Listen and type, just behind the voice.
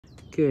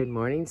Good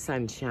morning,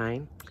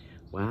 sunshine.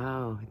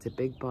 Wow, it's a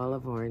big ball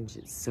of orange.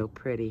 It's so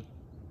pretty.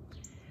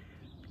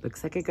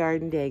 Looks like a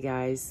garden day,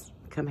 guys.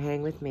 Come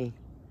hang with me.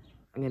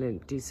 I'm gonna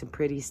do some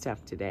pretty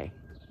stuff today.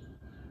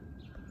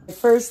 My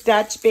first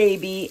Dutch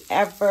baby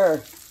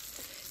ever.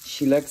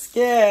 She looks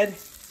good.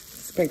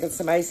 Sprinkle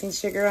some icing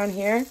sugar on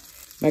here.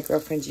 My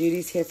girlfriend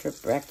Judy's here for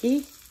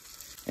brekkie.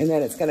 And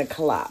then it's gonna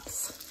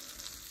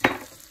collapse.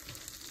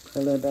 Put a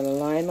little bit of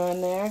lime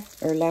on there,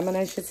 or lemon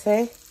I should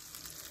say.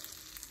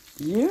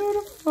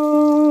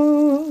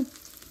 Beautiful.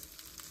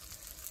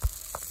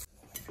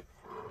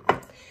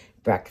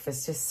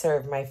 Breakfast is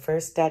served. My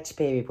first Dutch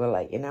baby. We'll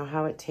let you know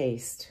how it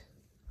tastes.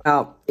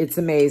 Oh, it's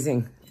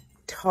amazing.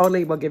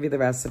 Totally will give you the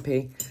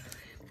recipe.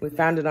 We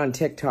found it on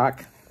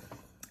TikTok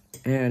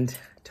and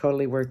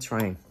totally worth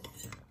trying.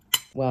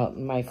 Well,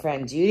 my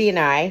friend Judy and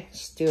I,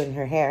 she's doing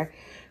her hair,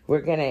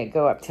 we're gonna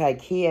go up to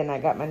IKEA and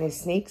I got my new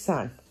sneaks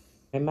on.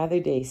 My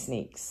Mother Day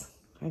sneaks.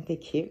 Aren't they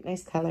cute?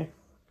 Nice color.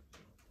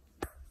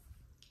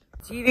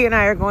 Judy and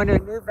I are going to a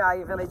new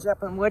Value Village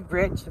up in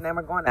Woodbridge, and then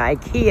we're going to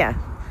IKEA.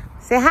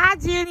 Say hi,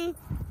 Judy.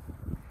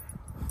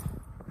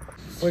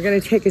 We're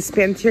going to take a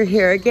spin through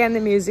here. Again,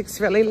 the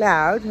music's really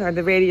loud, or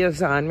the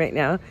radio's on right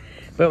now.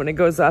 But when it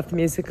goes off, the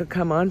music will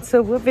come on.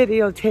 So we'll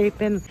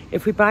videotape, and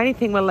if we buy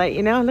anything, we'll let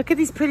you know. Look at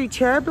these pretty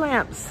cherub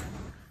lamps.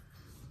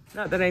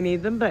 Not that I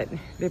need them, but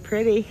they're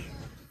pretty.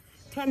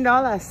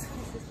 $10.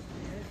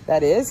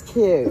 That is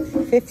cute.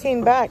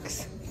 15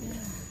 bucks.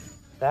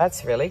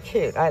 That's really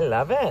cute. I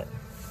love it.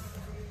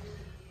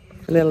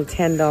 Little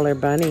 $10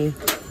 bunny.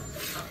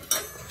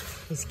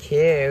 He's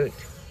cute.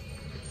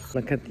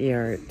 Look at the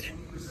art.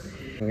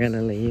 We're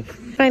gonna leave.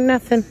 Find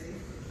nothing.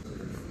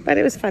 But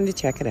it was fun to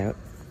check it out.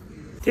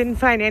 Didn't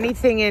find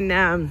anything in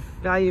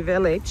Value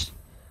Village.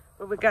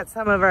 But we got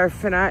some of our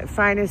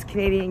finest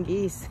Canadian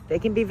geese. They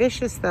can be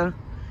vicious though.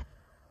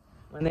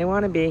 When they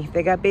want to be.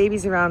 They got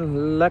babies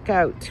around. Look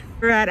out.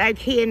 We're at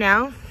IKEA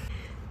now.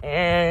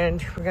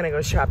 And we're gonna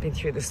go shopping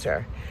through the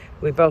store.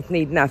 We both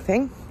need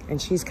nothing.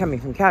 And she's coming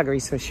from Calgary,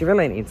 so she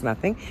really needs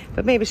nothing.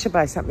 But maybe she'll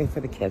buy something for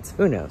the kids.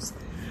 Who knows?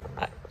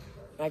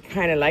 I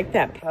kind of like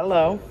that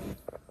pillow.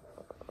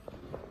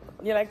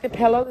 You like the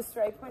pillow, the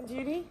striped one,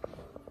 Judy?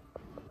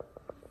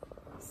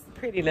 It's a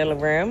pretty little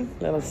room,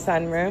 little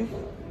sunroom.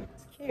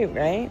 It's cute,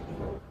 right?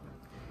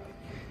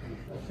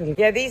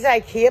 Yeah, these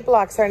IKEA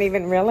blocks aren't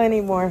even real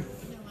anymore.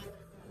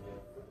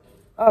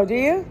 Oh, do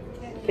you?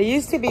 They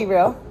used to be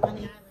real.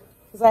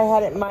 Because I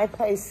had it in my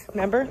place,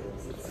 remember?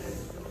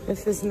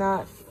 This is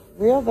not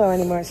real though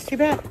anymore. It's too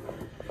bad.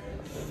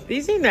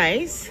 These are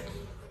nice.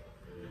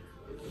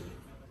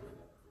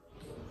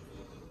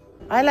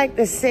 I like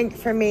the sink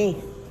for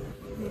me.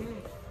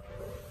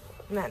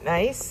 Isn't that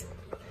nice?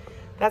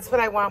 That's what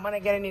I want when I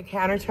get a new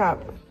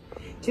countertop.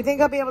 Do you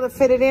think I'll be able to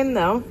fit it in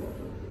though?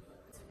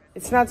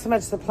 It's not so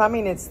much the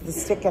plumbing, it's the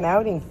sticking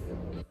outing.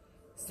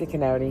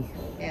 Sticking outing.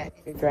 Yeah,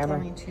 good grammar.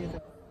 Plumbing too,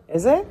 though.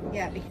 Is it?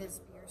 Yeah, because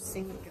your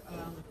sink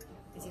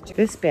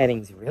This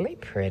bedding's really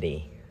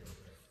pretty.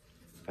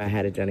 If I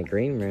had done a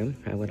green room,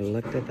 I would have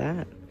looked at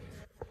that.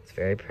 It's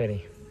very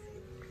pretty.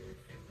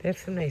 They have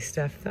some nice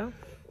stuff though.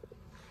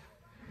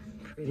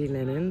 Pretty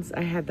linens.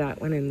 I had that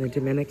one in the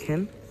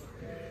Dominican,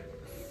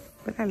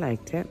 but I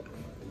liked it.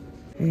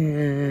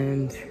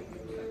 And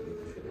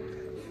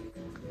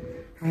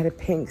I had a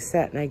pink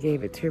set and I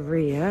gave it to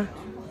Rhea.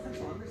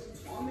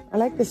 I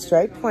like the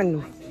striped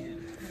one.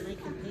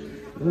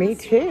 Me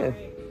too.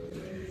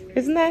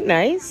 Isn't that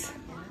nice?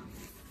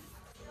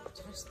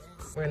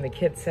 We're in the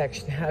kids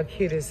section. How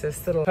cute is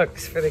this? Little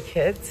hooks for the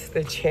kids,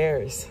 the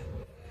chairs.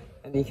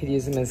 And you could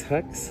use them as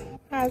hooks.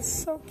 That's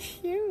so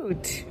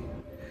cute.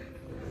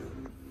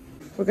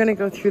 We're gonna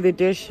go through the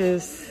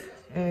dishes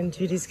and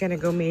Judy's gonna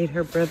go meet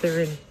her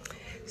brother and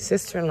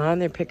sister-in-law,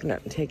 and they're picking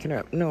up and taking her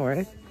up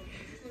north.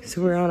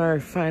 So we're on our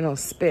final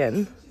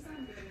spin.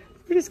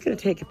 We're just gonna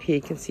take a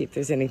peek and see if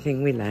there's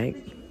anything we like.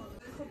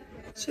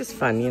 It's just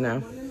fun, you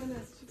know.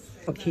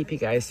 I'll keep you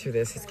guys through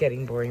this. It's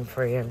getting boring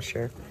for you, I'm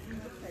sure.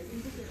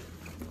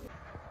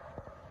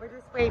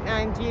 Waiting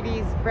on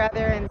Judy's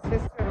brother and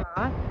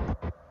sister-in-law.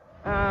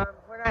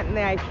 We're not in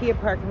the IKEA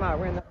parking lot.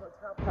 We're in the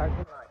hotel parking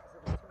lot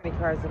because there's too many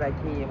cars at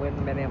IKEA. You wouldn't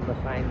have been able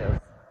to find those.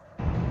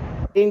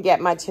 Didn't get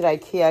much at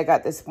IKEA. I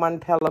got this one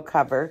pillow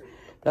cover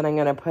that I'm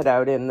going to put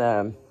out in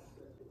the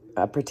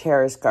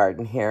terrace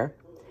garden here.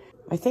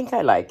 I think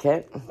I like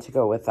it to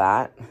go with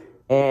that.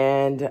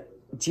 And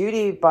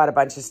Judy bought a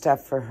bunch of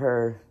stuff for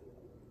her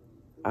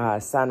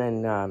son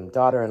and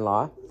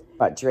daughter-in-law.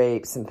 Bought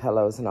drapes and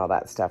pillows and all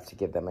that stuff to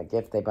give them a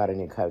gift. They bought a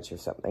new couch or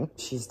something.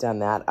 She's done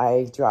that.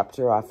 I dropped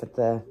her off at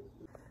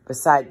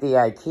beside the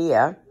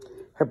IKEA.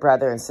 Her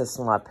brother and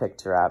sister-in-law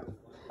picked her up.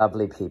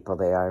 Lovely people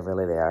they are,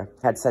 really they are.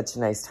 Had such a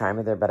nice time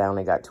with her, but I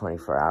only got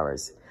 24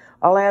 hours.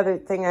 All the other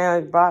thing I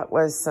bought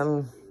was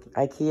some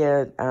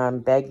IKEA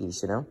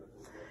baggies, you know.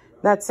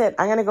 That's it.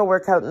 I'm gonna go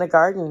work out in the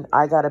garden.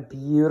 I got a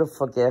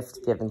beautiful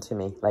gift given to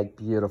me, like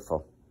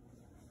beautiful.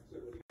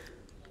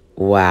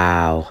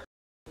 Wow.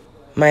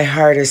 My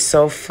heart is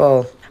so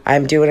full.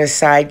 I'm doing a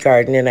side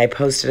garden, and I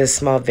posted a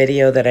small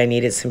video that I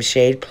needed some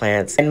shade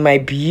plants. And my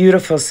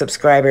beautiful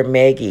subscriber,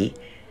 Maggie,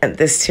 sent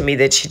this to me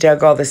that she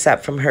dug all this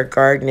up from her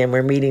garden, and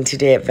we're meeting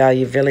today at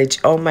Value Village.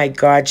 Oh my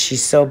God,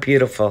 she's so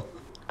beautiful.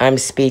 I'm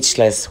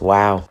speechless.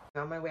 Wow.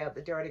 On my way out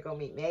the door to go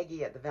meet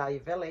Maggie at the Value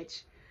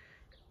Village.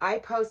 I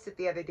posted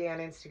the other day on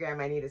Instagram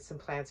I needed some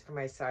plants for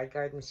my side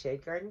garden,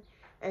 shade garden.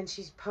 And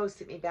she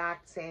posted me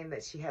back saying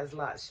that she has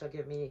lots she'll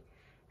give me,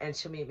 and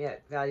she'll meet me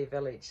at Value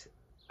Village.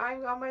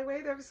 I'm on my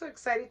way there. I'm so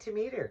excited to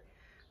meet her.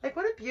 Like,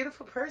 what a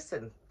beautiful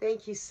person.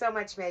 Thank you so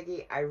much,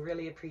 Maggie. I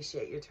really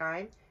appreciate your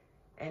time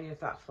and your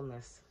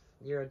thoughtfulness.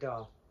 You're a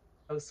doll.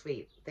 Oh,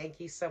 sweet.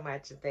 Thank you so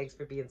much, and thanks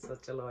for being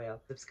such a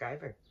loyal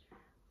subscriber.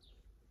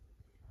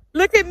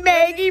 Look at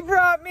Maggie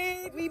brought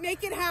me. We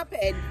make it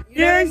happen. You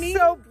know what I mean?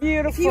 So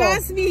beautiful. If you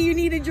asked me you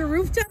needed your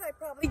roof done, I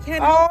probably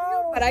can't help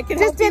you, but I can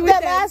help you with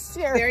this. Last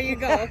year. There you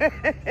go.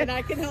 And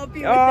I can help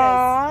you with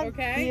this.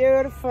 Okay?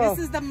 Beautiful.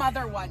 This is the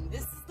mother one.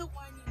 This is the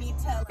one you need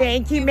to like,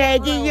 thank you,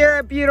 Maggie. You're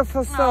a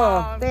beautiful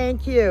soul.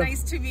 Thank you.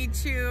 Nice to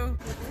meet you.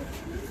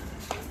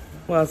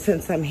 Well,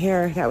 since I'm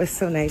here, that was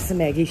so nice of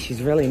Maggie.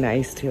 She's really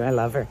nice too. I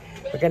love her.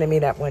 We're gonna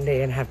meet up one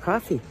day and have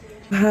coffee.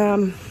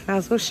 Might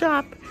as well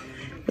shop.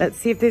 Let's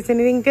see if there's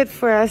anything good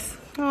for us.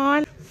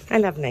 Aw, I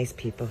love nice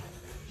people.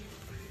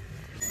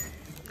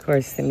 Of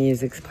course, the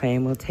music's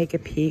playing. We'll take a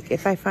peek.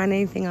 If I find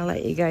anything, I'll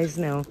let you guys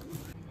know.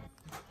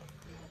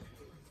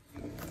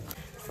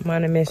 I'm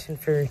on a mission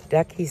for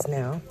duckies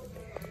now.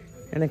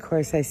 And of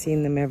course, I've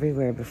seen them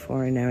everywhere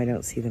before, and now I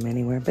don't see them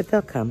anywhere. But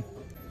they'll come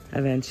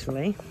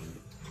eventually.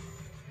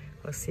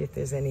 We'll see if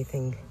there's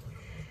anything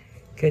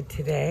good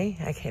today.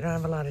 I don't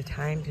have a lot of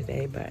time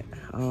today, but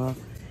I'll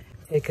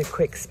take a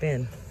quick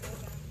spin.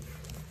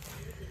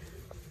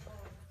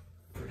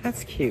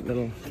 That's a cute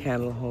little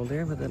candle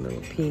holder with a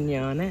little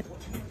piña on it.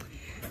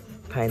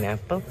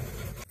 Pineapple.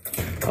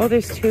 Oh,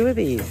 there's two of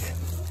these.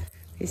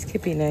 These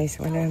could be nice.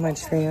 I wonder how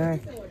much they are.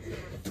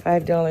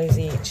 $5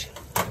 each.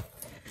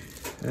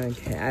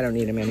 Okay, I don't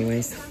need them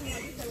anyways.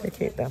 They're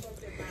cute though.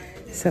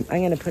 So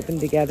I'm gonna put them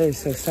together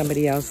so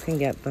somebody else can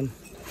get them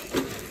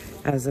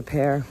as a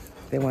pair.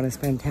 They want to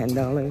spend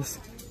 $10.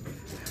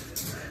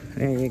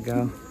 There you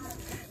go.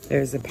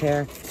 There's a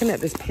pair. Looking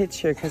at this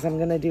picture because I'm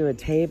gonna do a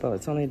table.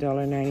 It's only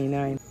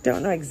 $1.99.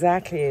 Don't know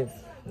exactly.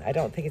 I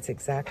don't think it's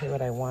exactly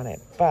what I wanted,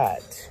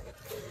 but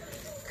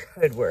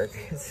could work.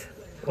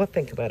 We'll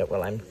think about it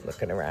while I'm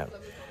looking around.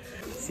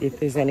 See if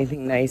there's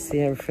anything nice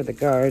here for the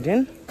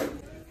garden.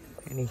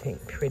 Anything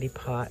pretty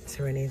pots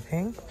or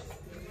anything.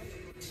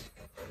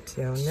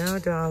 Don't know,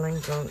 darling.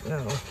 Don't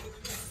know.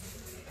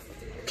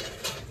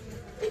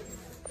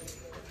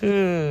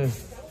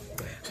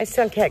 I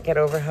still can't get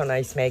over how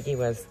nice Maggie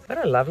was. What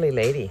a lovely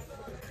lady.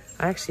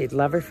 I actually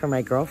love her for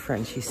my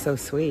girlfriend. She's so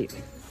sweet.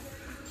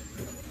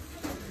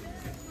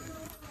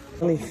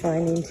 Really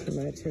finding too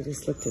much. I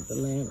just looked at the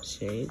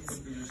lampshades.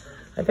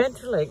 I've been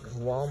to like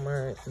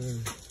Walmart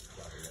and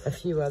a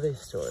few other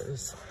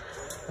stores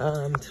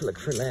to look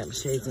for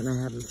lampshades, and I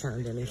haven't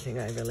found anything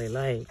I really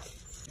like.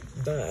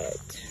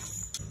 But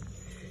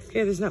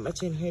yeah, there's not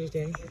much in here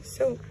today.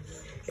 So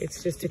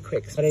it's just a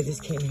quick, but I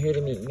just came here to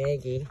meet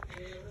Maggie.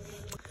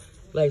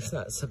 Life's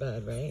not so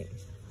bad, right?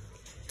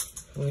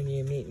 When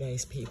you meet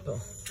nice people.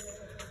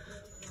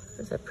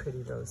 That's a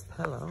pretty rose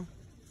pillow.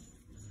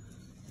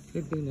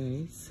 Could be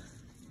nice.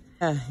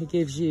 Yeah, it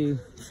gives you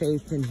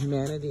faith in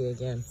humanity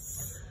again.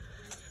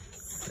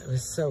 It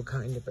was so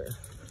kind of her.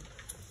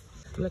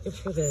 I'm looking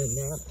for the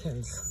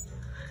napkins.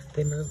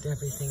 They moved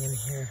everything in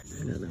here.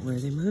 I don't know where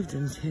they moved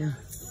them to.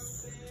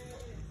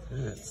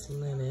 That's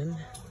linen.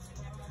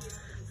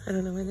 I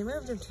don't know where they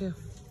moved them to.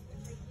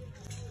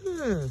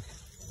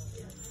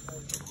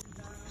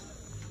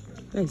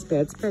 Nice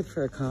bedspread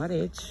for a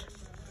cottage.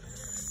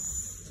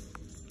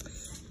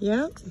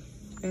 Yep,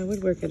 that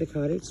would work at a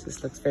cottage.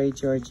 This looks very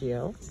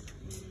Giorgio.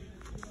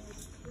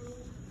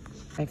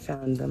 I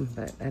found them,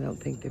 but I don't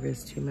think there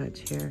is too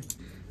much here.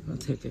 We'll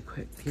take a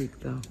quick peek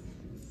though.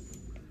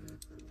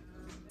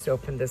 Just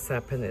opened this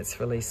up and it's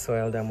really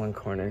soiled on one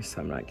corner,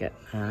 so I'm not getting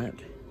that.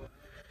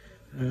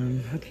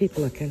 I'll keep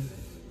looking.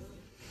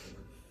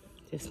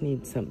 Just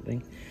need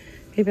something.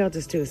 Maybe I'll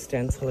just do a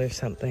stencil or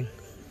something.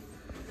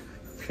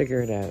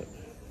 Figure it out.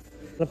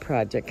 A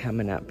project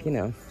coming up, you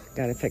know.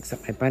 Gotta fix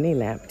up my bunny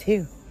lamp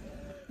too.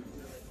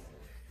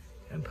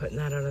 I'm putting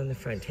that out on the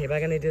front table.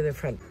 I'm gonna do the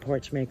front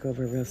porch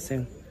makeover real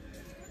soon.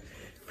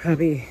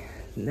 Probably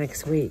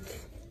next week.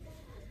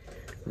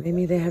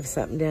 Maybe they have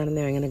something down in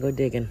there. I'm gonna go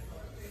digging.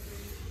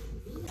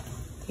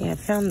 Yeah, I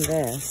found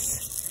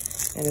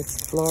this, and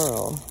it's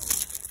floral.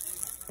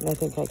 And I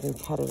think I can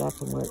cut it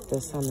up and work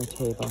this on the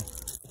table.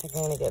 I think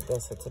I'm gonna get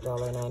this. It's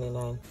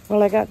 $1.99.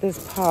 Well, I got this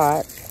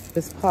pot.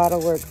 This pot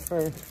will work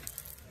for,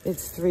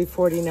 it's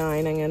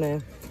 $3.49. I'm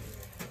gonna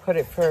put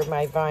it for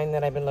my vine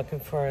that I've been looking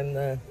for in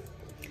the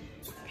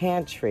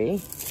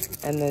pantry.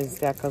 And the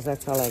decals,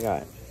 that's all I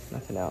got.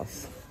 Nothing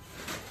else.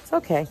 It's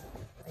okay.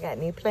 I got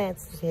new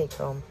plants to take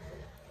home.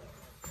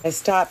 I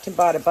stopped and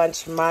bought a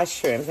bunch of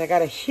mushrooms. I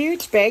got a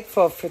huge bag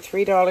full for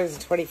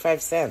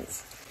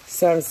 $3.25.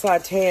 So I'm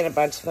sauteing a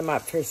bunch of them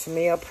up for some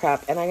meal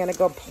prep. And I'm going to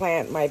go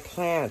plant my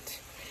plant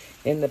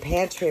in the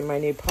pantry in my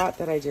new pot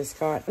that I just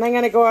got. And I'm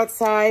going to go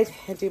outside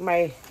and do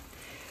my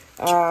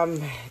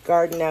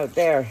garden out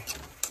there.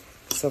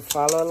 So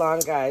follow along,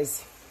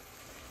 guys.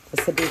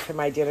 This will be for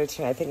my dinner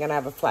tonight. I think I'm going to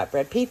have a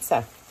flatbread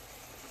pizza.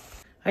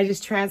 I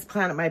just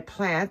transplanted my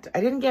plant.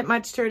 I didn't get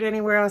much dirt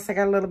anywhere else. I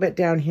got a little bit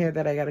down here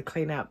that I got to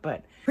clean up,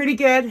 but pretty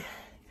good.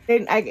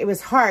 It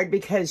was hard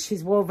because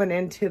she's woven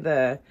into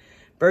the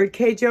bird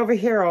cage over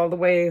here all the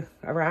way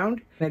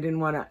around. I didn't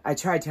want to, I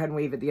tried to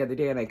unweave it the other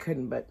day and I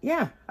couldn't, but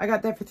yeah, I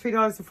got that for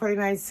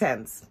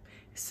 $3.49.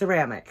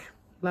 Ceramic.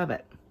 Love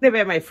it. They've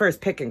been my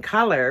first pick in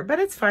color, but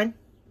it's fine.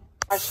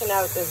 Washing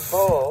out this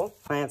bowl.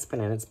 Plant's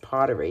been in its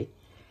pottery.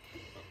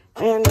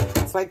 And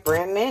it's like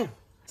brand new.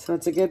 So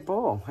it's a good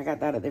bowl. I got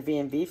that at the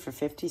V&V for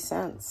 50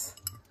 cents.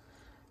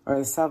 Or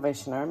the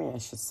Salvation Army, I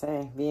should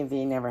say.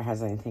 V&V never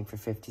has anything for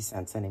 50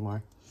 cents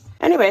anymore.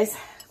 Anyways,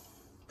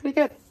 pretty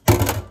good.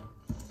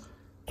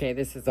 Okay,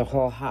 this is a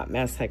whole hot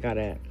mess. I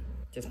gotta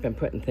just been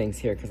putting things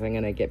here because I'm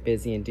gonna get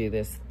busy and do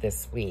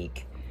this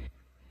week.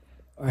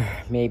 Or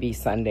maybe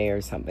Sunday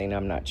or something.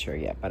 I'm not sure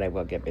yet, but I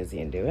will get busy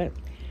and do it.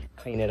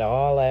 Clean it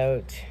all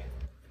out.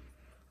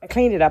 I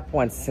cleaned it up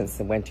once since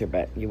the winter,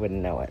 but you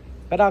wouldn't know it.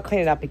 But I'll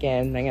clean it up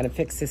again. I'm gonna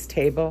fix this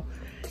table.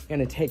 I'm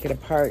gonna take it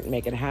apart and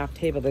make it a half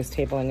table. This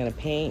table I'm gonna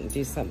paint and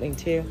do something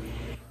to.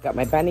 Got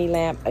my bunny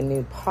lamp, a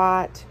new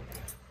pot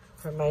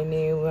for my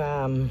new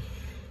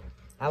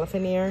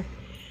elephant ear.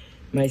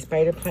 My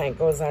spider plant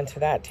goes onto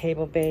that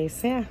table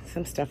base. Yeah,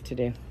 some stuff to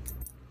do. I'm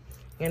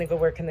gonna go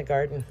work in the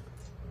garden.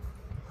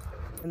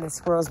 And the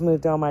squirrels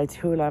moved all my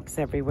tulips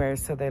everywhere,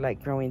 so they're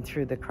like growing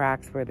through the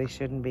cracks where they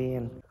shouldn't be.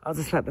 And I'll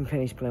just let them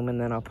finish blooming,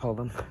 then I'll pull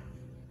them.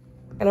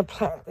 I'm gonna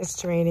plant this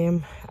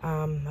geranium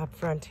up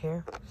front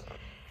here.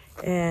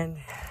 And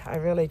I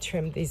really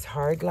trimmed these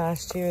hard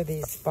last year,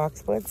 these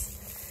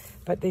boxwoods,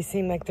 but they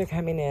seem like they're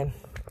coming in.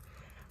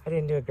 I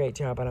didn't do a great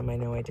job on them, I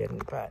know I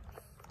didn't, but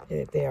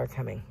they are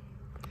coming.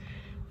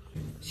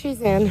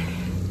 She's in.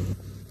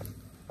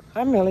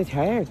 I'm really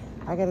tired.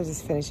 I gotta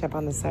just finish up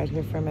on the side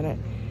here for a minute.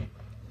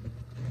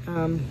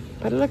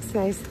 But it looks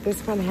nice.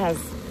 This one has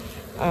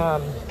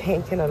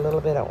pink and a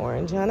little bit of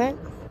orange on it.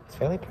 It's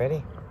really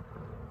pretty.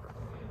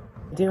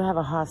 I do have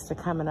a hosta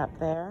coming up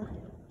there.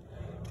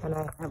 And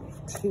I have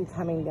two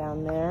coming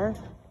down there.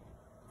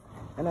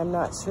 And I'm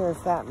not sure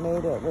if that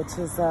made it, which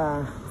is,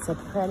 it's a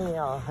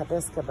perennial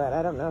hibiscus, but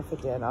I don't know if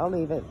it did. I'll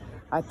leave it.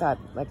 I thought,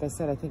 like I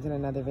said, I think in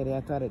another video,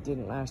 I thought it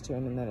didn't last year,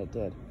 and then it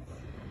did.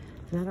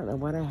 And I don't know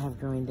what I have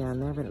going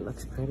down there, but it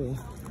looks pretty.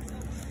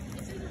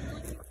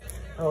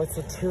 Oh, it's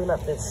a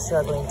tulip that's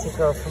struggling to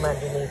grow from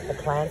underneath the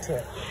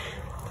planter.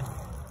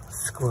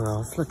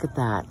 Squirrels, look at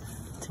that.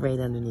 It's right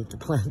underneath the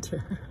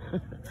planter.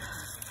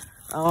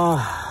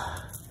 Oh.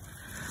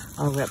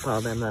 I'll rip all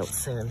them out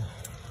soon.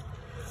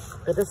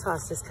 But this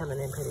hosta's coming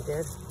in pretty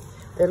good.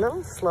 They're a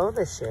little slow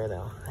this year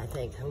though, I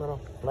think. A little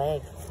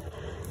lag.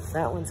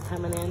 That one's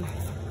coming in.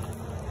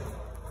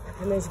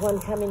 And there's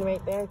one coming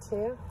right there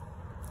too.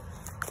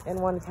 And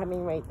one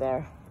coming right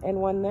there. And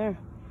one there.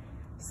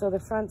 So the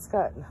front's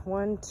got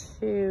 1,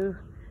 2,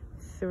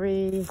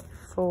 3,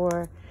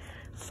 4,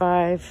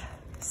 5,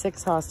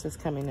 6 hostas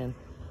coming in.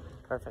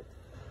 Perfect.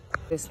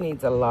 This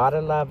needs a lot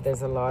of love.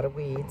 There's a lot of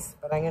weeds,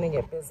 but I'm gonna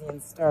get busy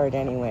and start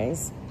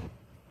anyways.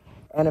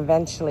 And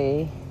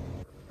eventually,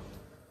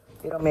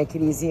 it'll make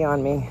it easy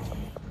on me.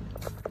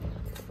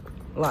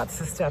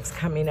 Lots of stuff's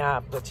coming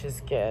up, which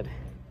is good.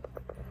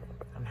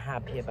 I'm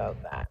happy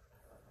about that.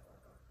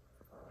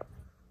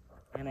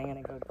 And I'm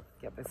gonna go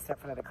get this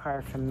stuff out of the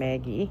car from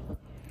Maggie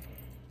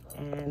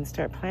and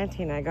start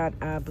planting. I got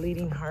a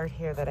bleeding heart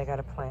here that I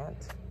gotta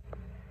plant.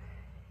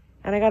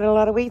 And I got a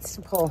lot of weeds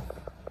to pull.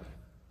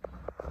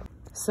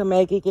 So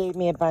Maggie gave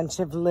me a bunch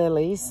of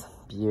lilies.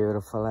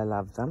 Beautiful, I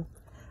love them.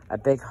 A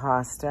big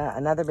hosta,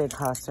 another big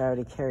hosta I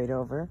already carried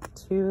over.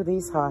 2 of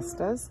these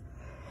hostas.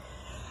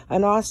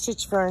 An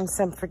ostrich fern,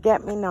 some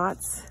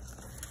forget-me-nots.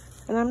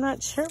 And I'm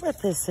not sure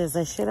what this is.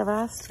 I should have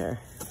asked her.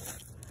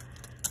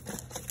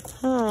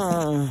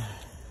 Oh,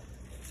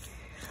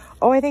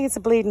 I think it's a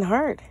bleeding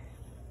heart.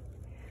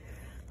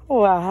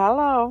 Well,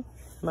 hello,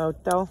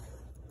 Moto.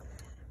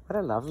 What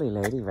a lovely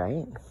lady,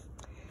 right?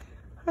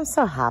 I'm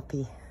so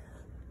happy.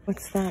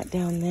 What's that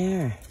down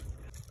there?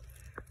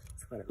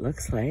 That's what it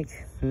looks like.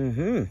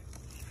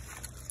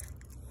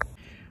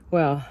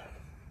 Well,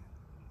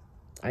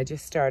 I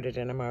just started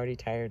and I'm already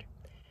tired.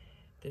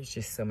 There's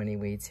just so many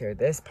weeds here.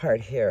 This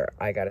part here,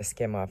 I gotta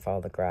skim off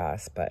all the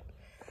grass, but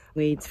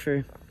weeds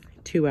for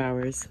 2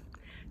 hours.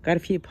 Got a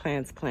few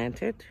plants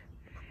planted.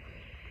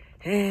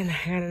 And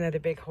I got another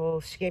big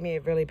hole. She gave me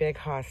a really big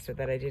hosta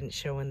that I didn't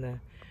show in the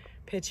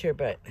picture,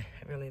 but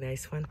a really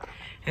nice one.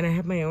 And I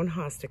have my own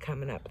hosta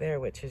coming up there,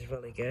 which is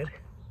really good.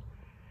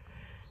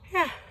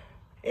 Yeah,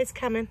 it's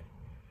coming.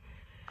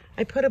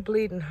 I put a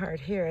bleeding heart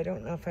here. I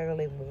don't know if I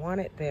really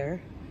want it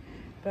there,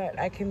 but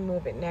I can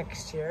move it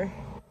next year.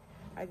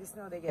 I just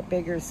know they get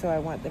bigger, so I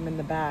want them in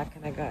the back.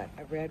 And I got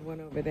a red one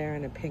over there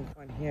and a pink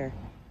one here.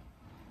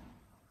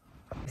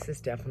 This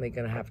is definitely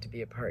gonna have to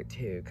be a part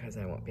 2 because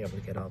I won't be able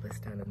to get all this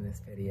done in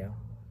this video.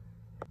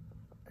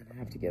 And I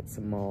have to get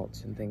some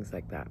mulch and things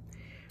like that.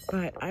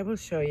 But I will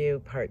show you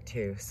part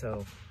 2,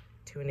 so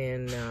tune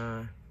in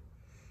a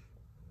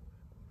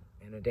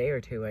day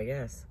or 2, I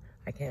guess.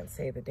 I can't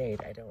say the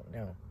date, I don't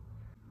know.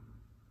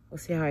 We'll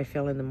see how I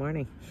feel in the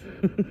morning.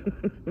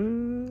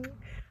 I'm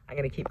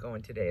gonna keep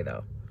going today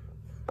though.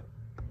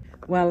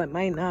 Well, it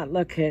might not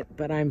look it,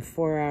 but I'm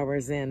 4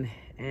 hours in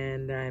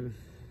and I'm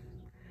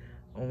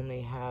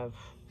only have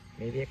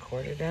maybe a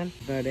quarter done,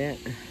 but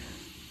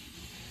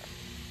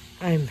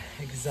I'm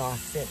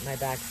exhausted. My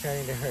back's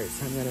starting to hurt,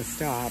 so I'm gonna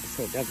stop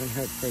so it doesn't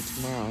hurt for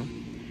tomorrow.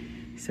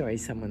 Sorry,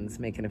 someone's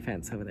making a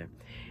fence over there.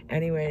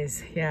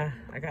 Anyways, yeah,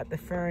 I got the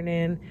fern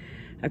in,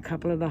 a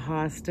couple of the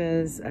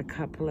hostas, a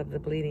couple of the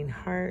bleeding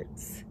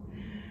hearts.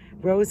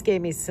 Rose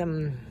gave me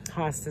some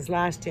hostas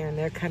last year and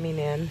they're coming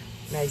in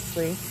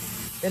nicely.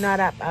 They're not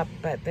up,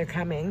 but they're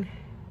coming.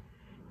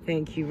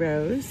 Thank you,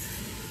 Rose.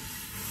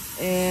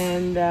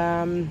 And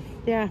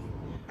yeah,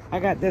 I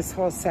got this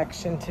whole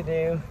section to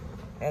do,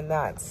 and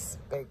that's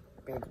big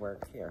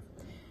work here.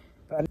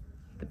 But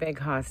the big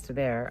hosta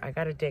there, I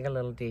gotta dig a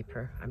little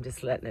deeper. I'm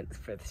just letting it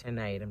for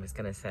tonight. I'm just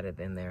gonna set it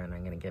in there and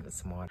I'm gonna give it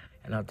some water.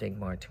 And I'll dig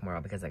more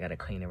tomorrow because I gotta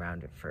clean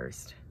around it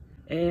first.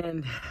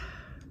 And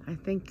I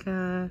think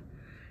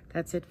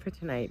that's it for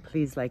tonight.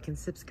 Please like and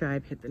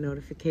subscribe, hit the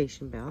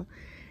notification bell.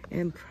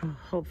 And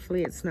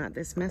hopefully it's not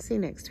this messy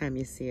next time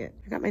you see it.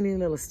 I got my new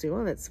little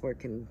stool that's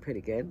working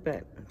pretty good, but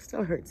it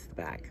still hurts the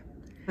back.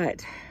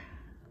 But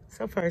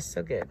so far,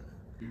 so good.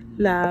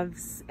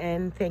 Loves,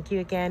 and thank you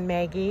again,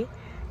 Maggie.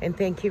 And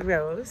thank you,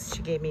 Rose.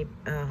 She gave me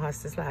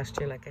hostas last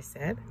year, like I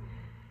said.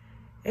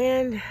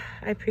 And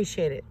I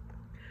appreciate it.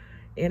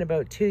 In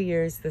about 2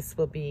 years, this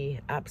will be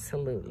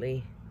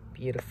absolutely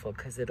beautiful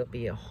because it'll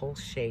be a whole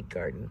shade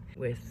garden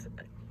with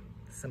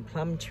some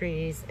plum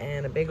trees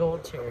and a big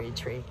old cherry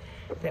tree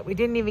that we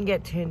didn't even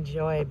get to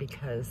enjoy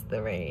because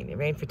the rain. It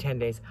rained for 10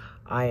 days.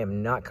 I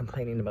am not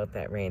complaining about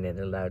that rain. It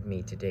allowed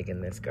me to dig in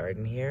this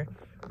garden here,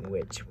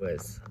 which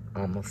was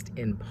almost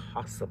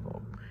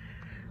impossible.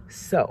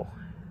 So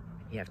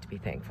you have to be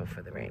thankful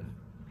for the rain.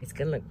 It's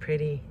gonna look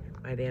pretty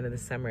by the end of the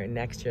summer, and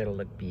next year it'll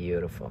look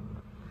beautiful.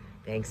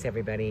 Thanks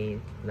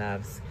everybody,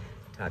 loves.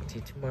 Talk to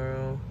you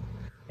tomorrow.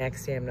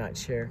 Next day, I'm not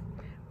sure.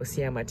 We'll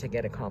see how much I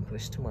get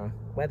accomplished tomorrow.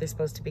 Weather's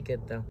supposed to be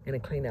good though. I'm gonna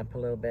clean up a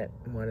little bit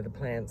in one of the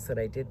plants that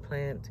I did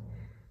plant.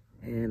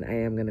 And I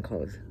am gonna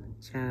close.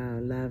 Ciao,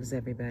 loves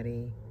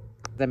everybody.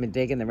 I've been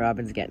digging, the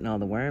robin's getting all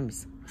the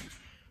worms.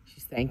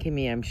 She's thanking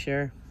me, I'm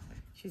sure.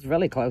 She's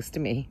really close to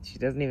me. She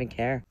doesn't even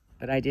care.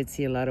 But I did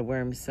see a lot of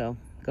worms, so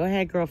go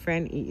ahead,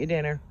 girlfriend, eat your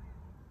dinner.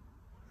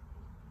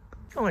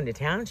 Going to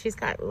town, she's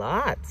got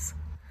lots.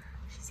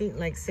 She's eating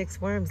like 6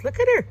 worms. Look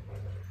at her.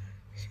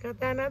 She got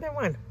that other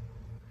one.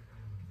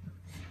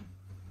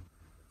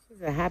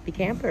 She's a happy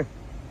camper.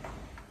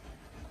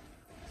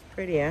 It's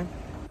pretty, huh?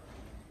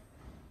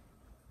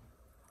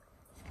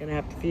 She's gonna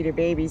have to feed her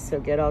babies,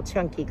 so get all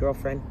chunky,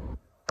 girlfriend.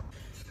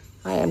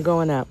 I am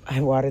going up.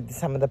 I watered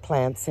some of the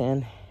plants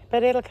in,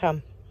 but it'll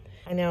come.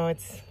 I know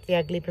it's the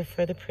ugly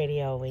prefer the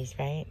pretty always,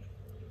 right?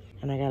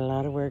 And I got a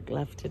lot of work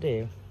left to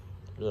do.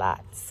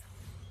 Lots.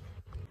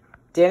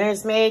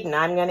 Dinner's made and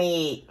I'm gonna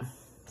eat.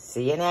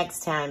 See you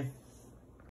next time.